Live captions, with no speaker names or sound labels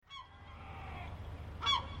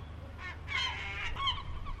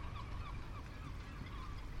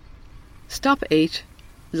Stop 8.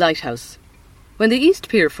 Lighthouse. When the East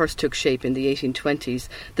Pier first took shape in the 1820s,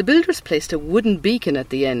 the builders placed a wooden beacon at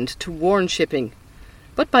the end to warn shipping.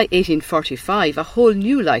 But by 1845, a whole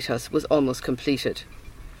new lighthouse was almost completed.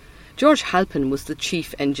 George Halpin was the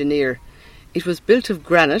chief engineer. It was built of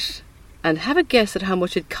granite, and have a guess at how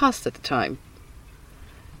much it cost at the time.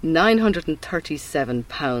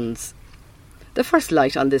 £937. The first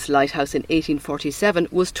light on this lighthouse in 1847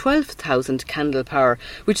 was 12,000 candle power,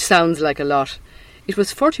 which sounds like a lot. It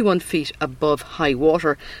was 41 feet above high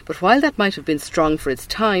water, but while that might have been strong for its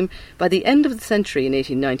time, by the end of the century in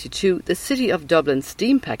 1892, the City of Dublin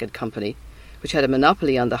Steam Packet Company, which had a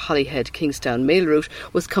monopoly on the Holyhead-Kingstown mail route,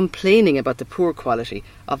 was complaining about the poor quality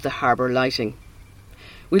of the harbour lighting.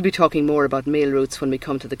 We'll be talking more about mail routes when we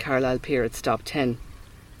come to the Carlisle Pier at stop 10.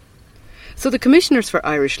 So the Commissioners for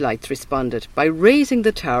Irish Lights responded by raising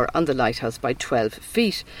the tower on the lighthouse by 12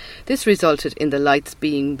 feet. This resulted in the lights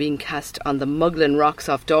being cast on the Muglin Rocks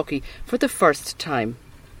off Dalkey for the first time.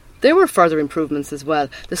 There were further improvements as well.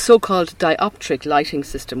 The so-called dioptric lighting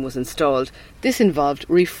system was installed. This involved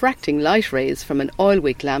refracting light rays from an oil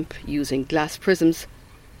wick lamp using glass prisms,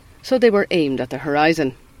 so they were aimed at the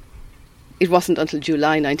horizon. It wasn't until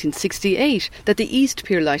July 1968 that the East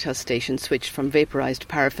Pier Lighthouse Station switched from vaporised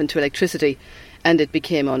paraffin to electricity, and it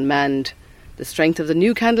became unmanned. The strength of the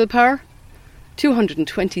new candle power?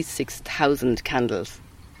 226,000 candles.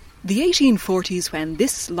 The 1840s, when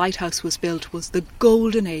this lighthouse was built, was the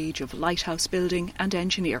golden age of lighthouse building and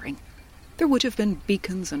engineering. There would have been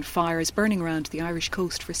beacons and fires burning around the Irish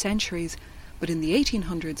coast for centuries, but in the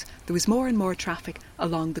 1800s there was more and more traffic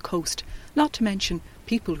along the coast, not to mention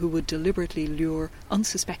people who would deliberately lure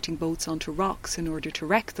unsuspecting boats onto rocks in order to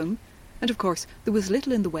wreck them, and of course there was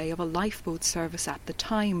little in the way of a lifeboat service at the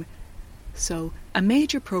time. So a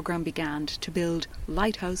major programme began to build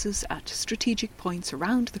lighthouses at strategic points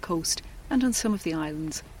around the coast and on some of the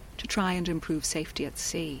islands to try and improve safety at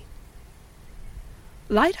sea.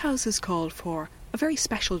 Lighthouses call for a very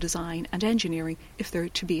special design and engineering if they're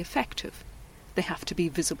to be effective. They have to be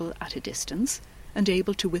visible at a distance and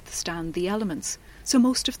able to withstand the elements, so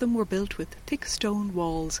most of them were built with thick stone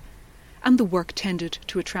walls, and the work tended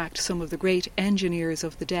to attract some of the great engineers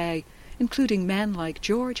of the day, including men like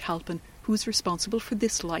George Halpin, who was responsible for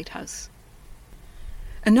this lighthouse.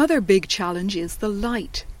 Another big challenge is the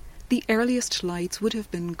light. The earliest lights would have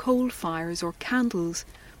been coal fires or candles,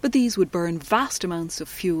 but these would burn vast amounts of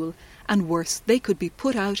fuel, and worse, they could be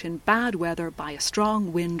put out in bad weather by a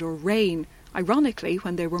strong wind or rain, ironically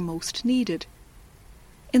when they were most needed.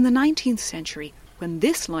 In the 19th century, when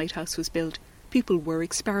this lighthouse was built, people were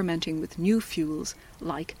experimenting with new fuels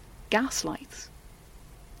like gas lights.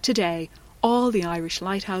 Today, all the Irish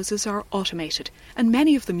lighthouses are automated, and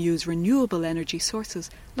many of them use renewable energy sources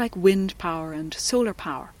like wind power and solar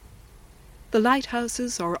power. The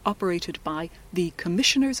lighthouses are operated by the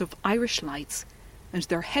Commissioners of Irish Lights, and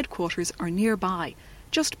their headquarters are nearby,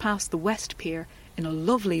 just past the West Pier, in a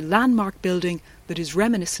lovely landmark building that is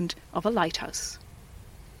reminiscent of a lighthouse.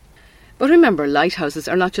 But remember, lighthouses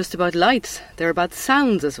are not just about lights, they're about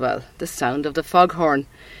sounds as well, the sound of the foghorn.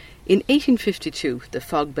 In 1852, the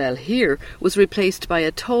fog bell here was replaced by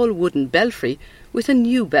a tall wooden belfry with a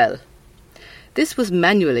new bell. This was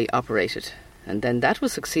manually operated, and then that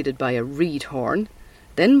was succeeded by a reed horn,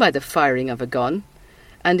 then by the firing of a gun,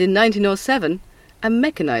 and in 1907, a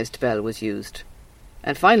mechanised bell was used.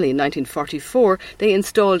 And finally, in 1944, they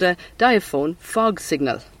installed a diaphone fog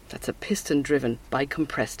signal. That's a piston driven by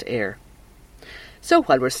compressed air. So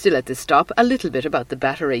while we're still at this stop, a little bit about the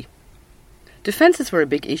battery. Defences were a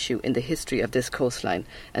big issue in the history of this coastline,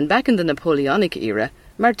 and back in the Napoleonic era,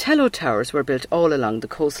 Martello towers were built all along the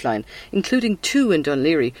coastline, including 2 in Dún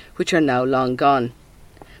Laoghaire, which are now long gone.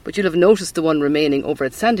 But you'll have noticed the one remaining over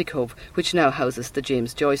at Sandycove, which now houses the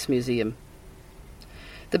James Joyce Museum.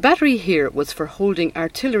 The battery here was for holding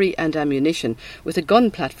artillery and ammunition, with a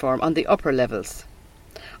gun platform on the upper levels.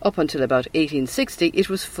 Up until about 1860, it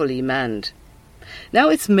was fully manned. Now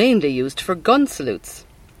it's mainly used for gun salutes.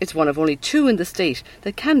 It's one of only 2 in the state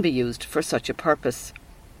that can be used for such a purpose.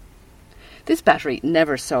 This battery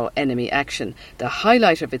never saw enemy action. The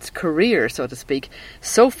highlight of its career, so to speak,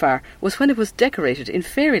 so far was when it was decorated in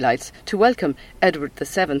fairy lights to welcome Edward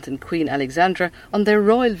VII and Queen Alexandra on their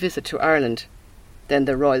royal visit to Ireland. Then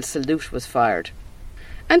the royal salute was fired.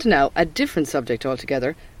 And now, a different subject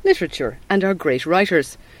altogether, literature and our great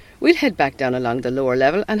writers. We'll head back down along the lower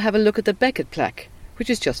level and have a look at the Beckett plaque, which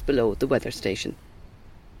is just below the weather station.